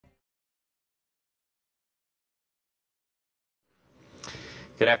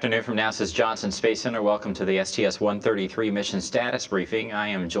Good afternoon from NASA's Johnson Space Center. Welcome to the STS-133 mission status briefing. I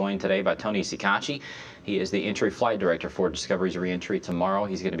am joined today by Tony Sikachi. He is the entry flight director for Discovery's reentry tomorrow.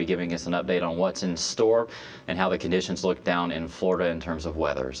 He's going to be giving us an update on what's in store and how the conditions look down in Florida in terms of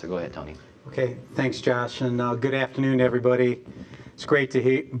weather. So go ahead, Tony. Okay, thanks, Josh, and good afternoon, everybody. It's great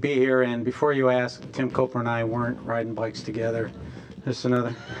to be here, and before you ask, Tim Copeland and I weren't riding bikes together. Just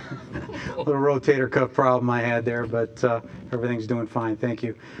another little rotator cuff problem I had there, but everything's doing fine, thank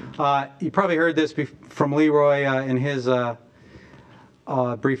you. You probably heard this from Leroy in his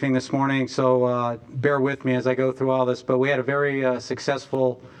briefing this morning, so bear with me as I go through all this, but we had a very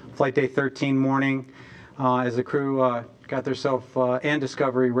successful Flight Day 13 morning as the crew got themselves and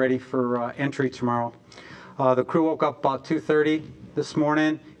Discovery ready for entry tomorrow. The crew woke up about 2:30 this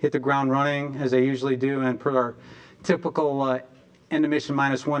morning, hit the ground running as they usually do, and per our typical end of mission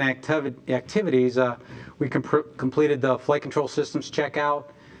 -1 activities, we completed the flight control systems checkout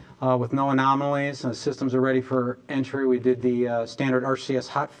with no anomalies. The systems are ready for entry. We did the standard RCS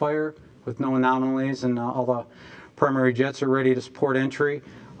hot fire with no anomalies, and all the primary jets are ready to support entry.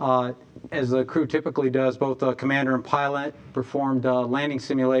 As the crew typically does, both the commander and pilot performed landing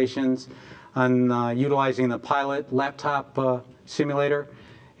simulations on utilizing the pilot laptop simulator.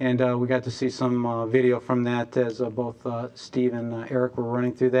 And we got to see some video from that as both Steve and Eric were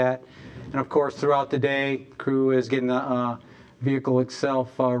running through that. And of course, throughout the day, crew is getting the vehicle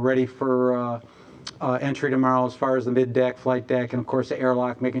itself ready for entry tomorrow as far as the mid-deck, flight deck, and of course the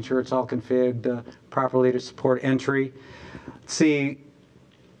airlock, making sure it's all configured properly to support entry. Let's see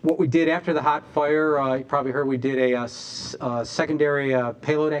what we did after the hot fire. You probably heard we did a secondary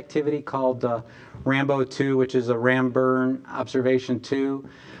payload activity called Rambo 2, which is a ram burn observation 2.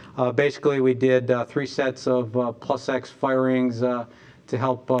 Basically, we did 3 sets of +X firings to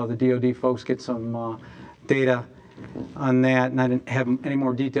help the DoD folks get some data on that, and I didn't have any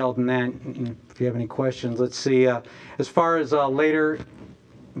more detail than that. If you have any questions, let's see. As far as the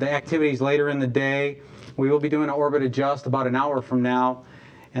activities later in the day, we will be doing an orbit adjust about an hour from now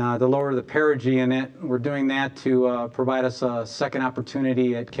to lower the perigee in it. We're doing that to provide us a second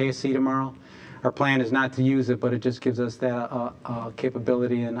opportunity at KSC tomorrow. Our plan is not to use it, but it just gives us that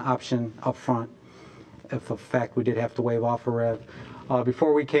capability and option up front if in fact we did have to wave off a rev.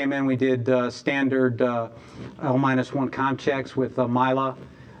 Before we came in, we did standard L-1 comm checks with Mila,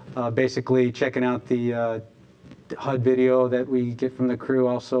 basically checking out the HUD video that we get from the crew.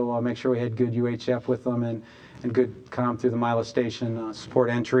 Also make sure we had good UHF with them and good comm through the Mila station,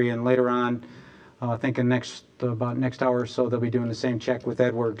 support entry. And later on, I think in about next hour or so, they'll be doing the same check with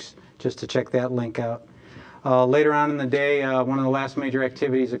Edwards just to check that link out. Later on in the day, one of the last major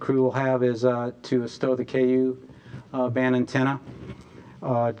activities the crew will have is to stow the KU band antenna,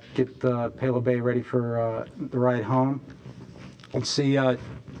 get the payload bay ready for the ride home. Let's see,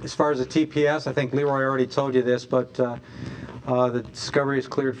 as far as the TPS, I think Leroy already told you this, but the Discovery is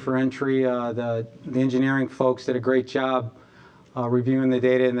cleared for entry. The engineering folks did a great job reviewing the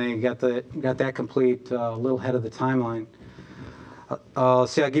data, and they got that complete a little ahead of the timeline.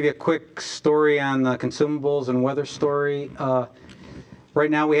 See, I'll give you a quick story on the consumables and weather story.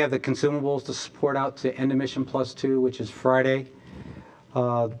 Right now we have the consumables to support out to end of mission +2, which is Friday.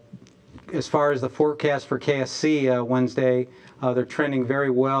 As far as the forecast for KSC Wednesday, they're trending very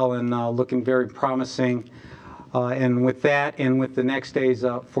well and looking very promising. And with that, and with the next day's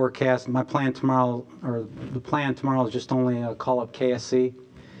forecast, the plan tomorrow is just only call up KSC.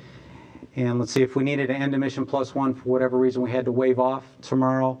 And let's see, if we needed to end a mission +1 for whatever reason we had to wave off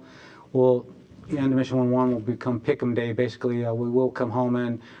tomorrow, end of mission 1 will become Pick'em Day. Basically, we will come home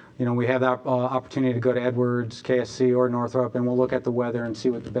and we have that opportunity to go to Edwards, KSC, or Northrop, and we'll look at the weather and see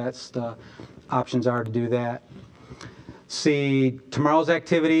what the best options are to do that. See, tomorrow's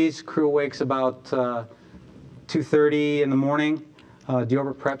activities, crew wakes about 2:30 in the morning.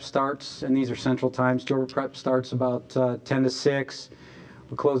 Deorbit prep starts, and these are central times. Deorbit prep starts about 10 to 6.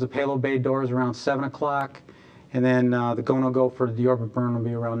 We close the payload bay doors around 7 o'clock, and then the go-no-go for the deorbit burn will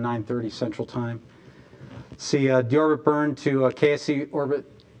be around 9:30 Central Time. See, deorbit burn to KSC orbit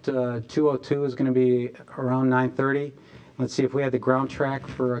 202 is going to be around 9:30. Let's see if we had the ground track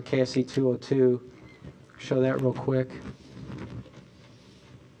for KSC 202. Show that real quick.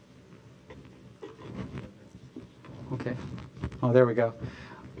 Okay. Oh, there we go.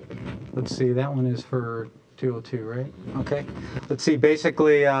 Let's see, that one is for 202, right? Okay. Let's see,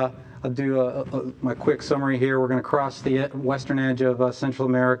 basically, I'll do my quick summary here. We're going to cross the western edge of Central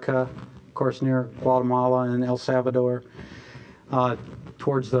America, of course, near Guatemala and El Salvador,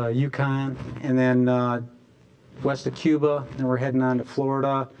 towards the Yukon, and then west of Cuba. Then we're heading on to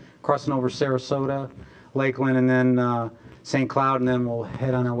Florida, crossing over Sarasota, Lakeland, and then St. Cloud, and then we'll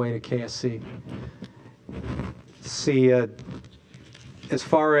head on our way to KSC. See, as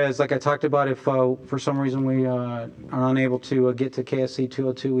far as, like I talked about, if for some reason we are unable to get to KSC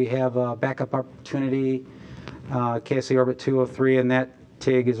 202, we have a backup opportunity, KSC orbit 203, and that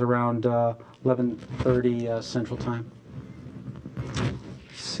TIG is around 11:30 Central Time.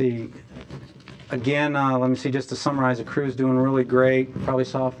 Let's see. Again, let me see, just to summarize, the crew's doing really great. Probably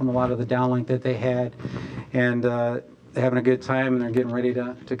saw from a lot of the downlink that they had, and they're having a good time, and they're getting ready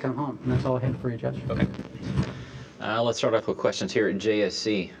to come home. And that's all I had for you, Josh. Okay. Let's start off with questions here at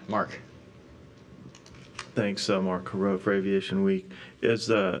JSC. Mark. Thanks, Mark Carreau for Aviation Week. Is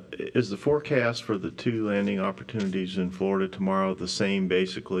the forecast for the 2 landing opportunities in Florida tomorrow the same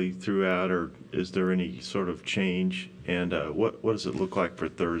basically throughout, or is there any sort of change? And what does it look like for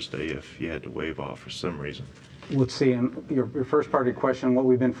Thursday if you had to wave off for some reason? Let's see, and your first part of your question, what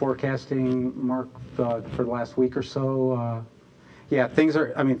we've been forecasting, Mark, for the last week or so. Yeah, things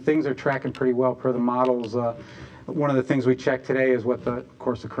are tracking pretty well per the models. One of the things we checked today is what of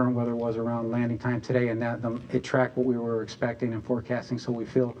course the current weather was around landing time today, and that it tracked what we were expecting and forecasting, so we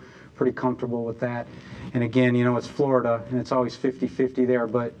feel pretty comfortable with that. And again, you know, it's Florida, and it's always 50-50 there,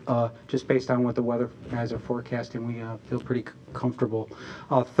 but just based on what the weather guys are forecasting, we feel pretty comfortable.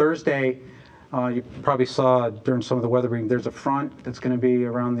 Thursday, you probably saw during some of the weather briefing, there's a front that's going to be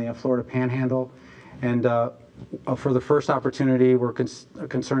around the Florida Panhandle, and for the first opportunity, we're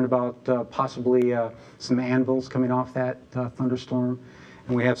concerned about possibly some anvils coming off that thunderstorm,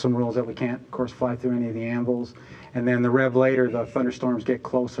 and we have some rules that we can't, of course, fly through any of the anvils. And then the rev later, the thunderstorms get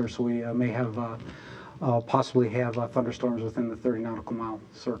closer, so we may have possibly have thunderstorms within the 30 nautical mile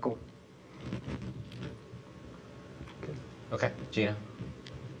circle. Okay, Gina.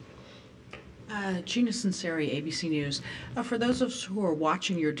 Gina Sinceri, ABC News. For those of us who are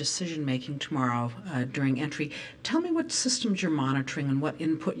watching your decision-making tomorrow during entry, tell me what systems you're monitoring and what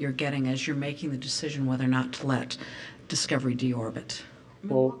input you're getting as you're making the decision whether or not to let Discovery deorbit.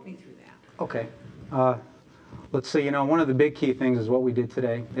 Well, walk me through that. Okay. Let's see, you know, one of the big key things is what we did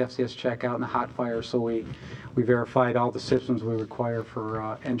today, the FCS checkout and the hot fire, so we verified all the systems we require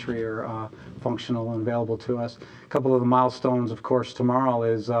for entry are functional and available to us. A couple of the milestones, of course, tomorrow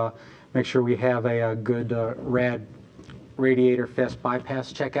is make sure we have a good rad radiator fest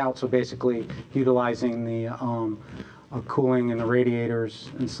bypass checkout, so basically utilizing the cooling in the radiators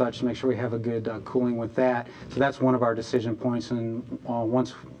and such to make sure we have a good cooling with that. So that's one of our decision points, and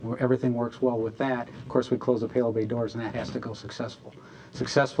once everything works well with that, of course we close the payload bay doors, and that has to go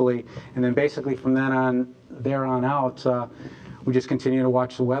successfully. And then basically from then on, there on out, we just continue to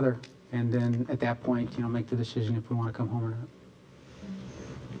watch the weather, and then at that point, you know, make the decision if we want to come home or not.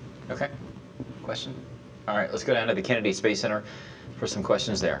 Okay. Question? All right, let's go down to the Kennedy Space Center for some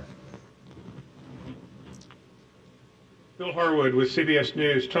questions there. Bill Harwood with CBS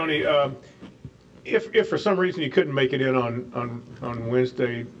News. Tony, if for some reason you couldn't make it in on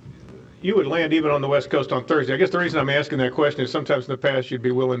Wednesday, you would land even on the West Coast on Thursday. I guess the reason I'm asking that question is sometimes in the past you'd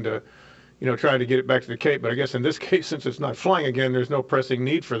be willing to, you know, try to get it back to the Cape, but I guess in this case, since it's not flying again, there's no pressing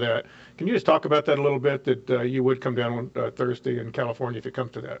need for that. Can you just talk about that a little bit, that you would come down on Thursday in California if it comes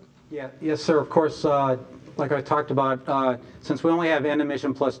to that? Yeah, yes, sir. Of course, like I talked about, since we only have end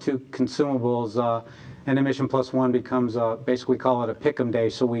emission plus 2 consumables, end emission plus 1 becomes basically call it a pick'em day.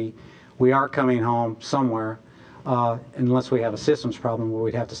 So we are coming home somewhere, unless we have a systems problem where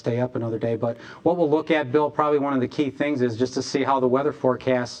we'd have to stay up another day. But what we'll look at, Bill, probably one of the key things is just to see how the weather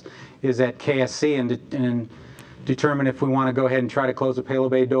forecast is at KSC and determine if we want to go ahead and try to close the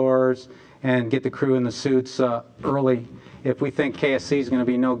payload bay doors and get the crew in the suits early. If we think KSC is going to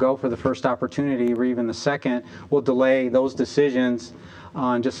be no-go for the first opportunity or even the second, we'll delay those decisions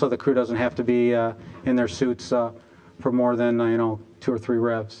just so the crew doesn't have to be in their suits for more than 2 or 3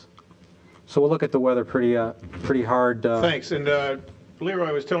 revs. So we'll look at the weather pretty hard. Thanks. And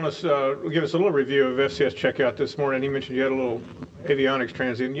Leroy was telling us, give us a little review of FCS checkout this morning. He mentioned you had a little avionics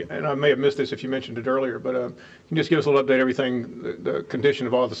transient, and I may have missed this if you mentioned it earlier, but can you just give us a little update, everything, the condition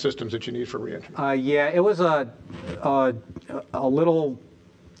of all the systems that you need for reentry? Yeah, it was a little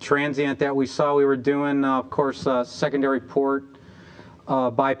transient that we saw. We were doing, of course, secondary port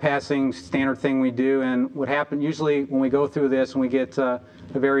bypassing, standard thing we do. And what happened usually when we go through this and we get the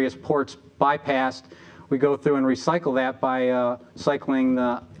various ports bypassed, we go through and recycle that by cycling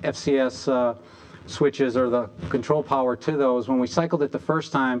the FCS switches or the control power to those. When we cycled it the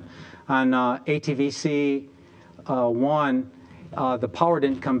first time on ATVC 1, the power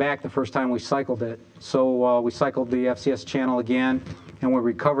didn't come back the first time we cycled it. So we cycled the FCS channel again and we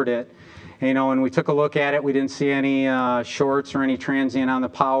recovered it. And, and we took a look at it. We didn't see any shorts or any transient on the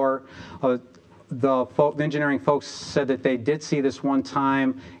power. the engineering folks said that they did see this one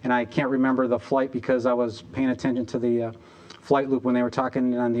time, and I can't remember the flight because I was paying attention to the flight loop when they were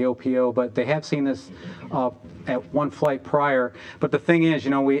talking on the OPO, but they have seen this at one flight prior. But the thing is,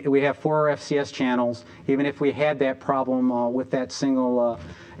 we have 4 FCS channels. Even if we had that problem with that single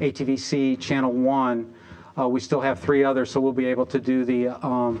ATVC channel 1, we still have 3 others, so we'll be able to do the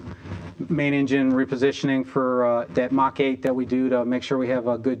main engine repositioning for that Mach 8 that we do to make sure we have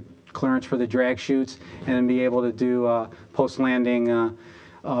a good clearance for the drag chutes, and then be able to do post-landing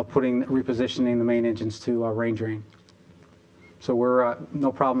repositioning the main engines to range drain. So we're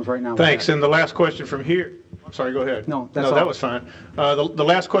no problems right now. Thanks. And the last question from here. I'm sorry, go ahead. No, that's no, all. that was fine. The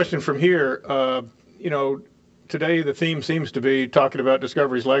last question from here. Today the theme seems to be talking about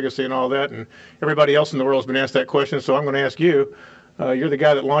Discovery's legacy and all that, and everybody else in the world has been asked that question. So I'm going to ask you. You're the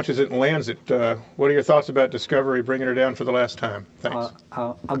guy that launches it and lands it. What are your thoughts about Discovery bringing her down for the last time? Thanks.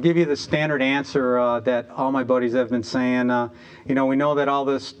 I'll give you the standard answer that all my buddies have been saying. We know that all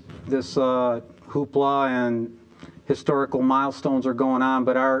this hoopla and historical milestones are going on,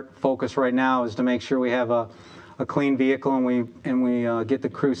 but our focus right now is to make sure we have a clean vehicle and we get the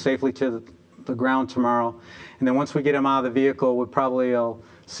crew safely to the ground tomorrow. And then once we get them out of the vehicle, we'll probably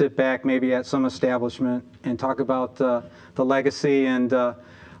sit back maybe at some establishment and talk about the legacy and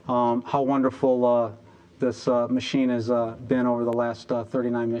how wonderful this machine has been over the last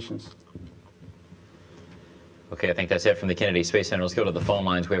 39 missions. Okay, I think that's it from the Kennedy Space Center. Let's go to the phone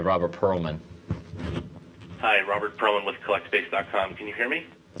lines. We have Robert Perlman. Hi, Robert Perlman with CollectSpace.com. Can you hear me?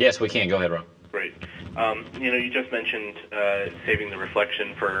 Yes, we can. Go ahead, Rob. Great. You just mentioned saving the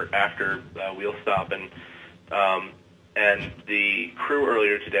reflection for after wheel stop, and the crew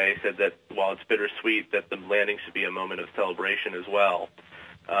earlier today said that while it's bittersweet, that the landing should be a moment of celebration as well.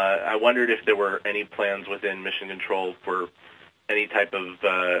 I wondered if there were any plans within Mission Control for any type of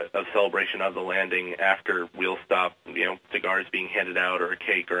celebration of the landing after wheel stop, cigars being handed out or a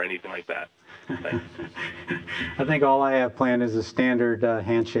cake or anything like that. Thanks. I think all I have planned is a standard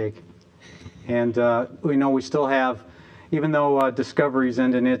handshake. And we still have, even though Discovery's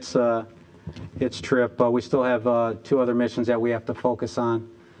ending its trip, we still have 2 other missions that we have to focus on.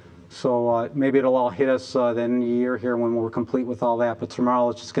 So maybe it'll all hit us then in a year here when we're complete with all that. But tomorrow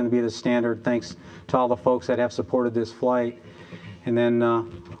it's just going to be the standard. Thanks to all the folks that have supported this flight. And then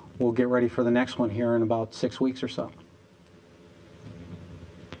we'll get ready for the next one here in about 6 weeks or so.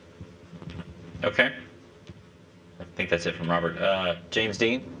 Okay. I think that's it from Robert. James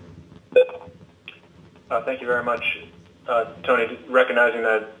Dean? Thank you very much. Tony, recognizing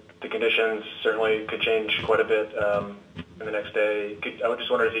that the conditions certainly could change quite a bit in the next day, I would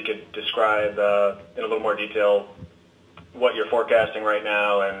just wonder if you could describe in a little more detail what you're forecasting right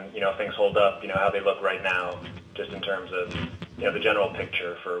now and, if things hold up, how they look right now, just in terms of, the general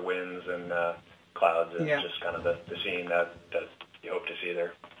picture for winds and clouds and just kind of the scene that you hope to see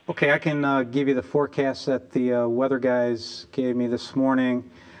there. Okay, I can give you the forecast that the weather guys gave me this morning.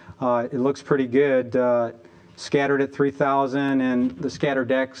 It looks pretty good. Scattered at 3,000, and the scatter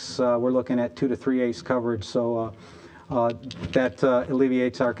decks, we're looking at 2 to 3/8 coverage. So that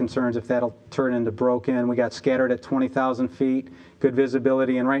alleviates our concerns if that'll turn into broken. We got scattered at 20,000 feet, good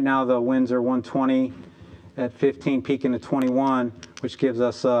visibility, and right now the winds are 120 at 15, peaking to 21, which gives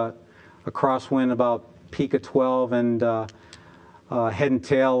us a crosswind about peak of 12 and head and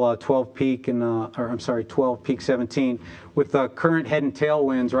tail 12 peak and 12 peak 17. With the current head and tail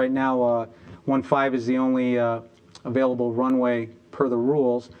winds right now, 1.5 is the only available runway per the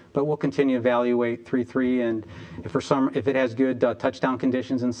rules, but we'll continue to evaluate 3.3, and if it has good touchdown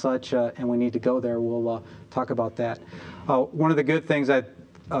conditions and such, and we need to go there, we'll talk about that. One of the good things I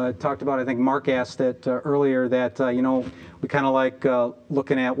talked about, I think Mark asked that earlier, that we kind of like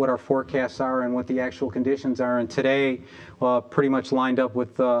looking at what our forecasts are and what the actual conditions are, and today pretty much lined up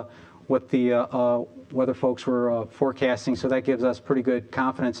with what the weather folks were forecasting, so that gives us pretty good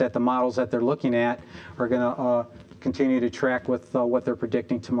confidence that the models that they're looking at are going to continue to track with what they're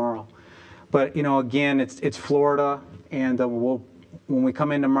predicting tomorrow. But again, it's Florida, and when we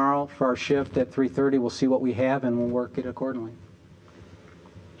come in tomorrow for our shift at 3:30, we'll see what we have and we'll work it accordingly.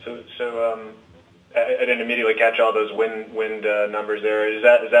 So I didn't immediately catch all those wind numbers there. Is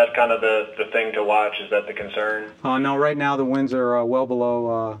that kind of the thing to watch? Is that the concern? No, right now the winds are well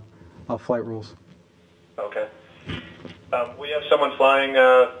below flight rules. Okay. We have someone flying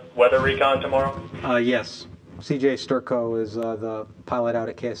weather recon tomorrow? Yes. CJ Sturko is the pilot out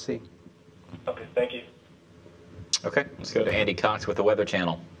at KSC. Okay, thank you. Okay, let's go to Andy Cox with the Weather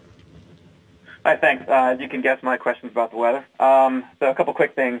Channel. Hi, thanks. You can guess my questions about the weather. So a couple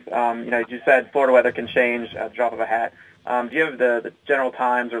quick things. You said Florida weather can change at the drop of a hat. Do you have the general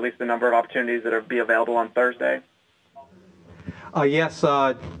times or at least the number of opportunities that will be available on Thursday? Yes,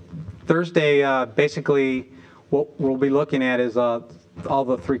 Thursday, basically what we'll be looking at is all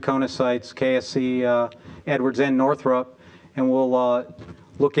the 3 Kona sites, KSC, Edwards, and Northrop, and we'll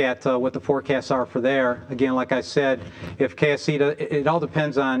look at what the forecasts are for there. Again, like I said, if KSC, it all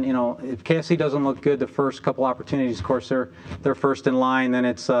depends on, if KSC doesn't look good the first couple opportunities, of course, they're first in line, then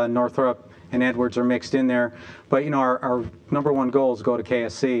it's Northrop and Edwards are mixed in there. But, our number one goal is to go to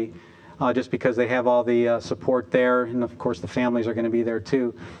KSC. Just because they have all the support there, and of course the families are going to be there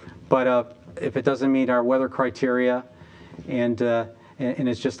too. But if it doesn't meet our weather criteria, and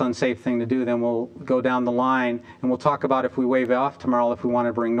it's just an unsafe thing to do, then we'll go down the line and we'll talk about if we waive off tomorrow if we want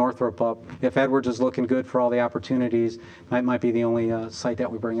to bring Northrop up. If Edwards is looking good for all the opportunities, that might be the only site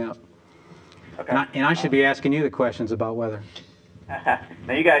that we bring up. Okay. And I should be asking you the questions about weather.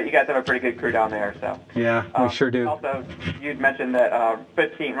 Now you guys have a pretty good crew down there, so. Yeah, we sure do. Also, you'd mentioned that runway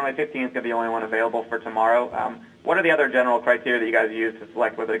 15 is going to be the only one available for tomorrow. What are the other general criteria that you guys use to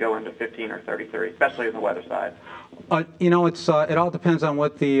select whether to go into 15 or 33, especially on the weather side? It all depends on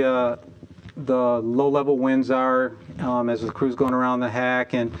what the low-level winds are as the crew's going around the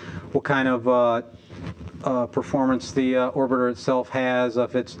hack, and what kind of performance the orbiter itself has.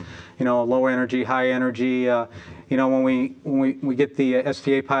 If it's low energy, high energy. When we get the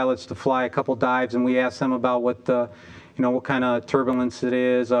STA pilots to fly a couple dives and we ask them about what what kind of turbulence it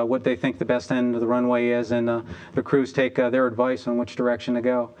is, what they think the best end of the runway is, and the crews take their advice on which direction to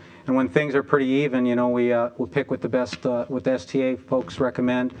go. And when things are pretty even, we'll pick what the best, what the STA folks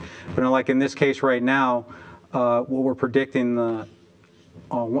recommend. But like in this case right now, what we're predicting,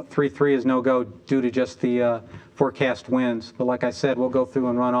 3-3 is no go due to just the forecast winds. But like I said, we'll go through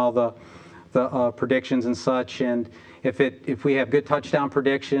and run all the predictions and such, and if we have good touchdown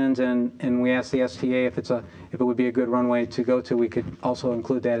predictions and we ask the STA if it would be a good runway to go to, we could also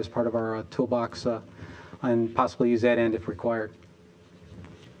include that as part of our toolbox and possibly use that end if required.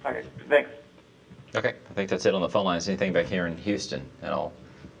 Okay, thanks. Okay, I think that's it on the phone lines. Anything back here in Houston at all?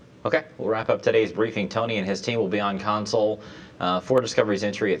 Okay, we'll wrap up today's briefing. Tony and his team will be on console for Discovery's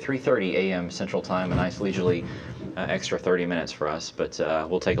entry at 3:30 a.m. Central Time, a nice leisurely extra 30 minutes for us. But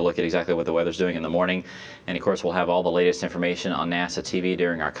we'll take a look at exactly what the weather's doing in the morning. And of course, we'll have all the latest information on NASA TV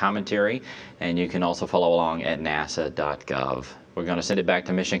during our commentary. And you can also follow along at nasa.gov. We're going to send it back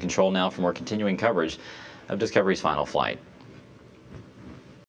to Mission Control now for more continuing coverage of Discovery's final flight.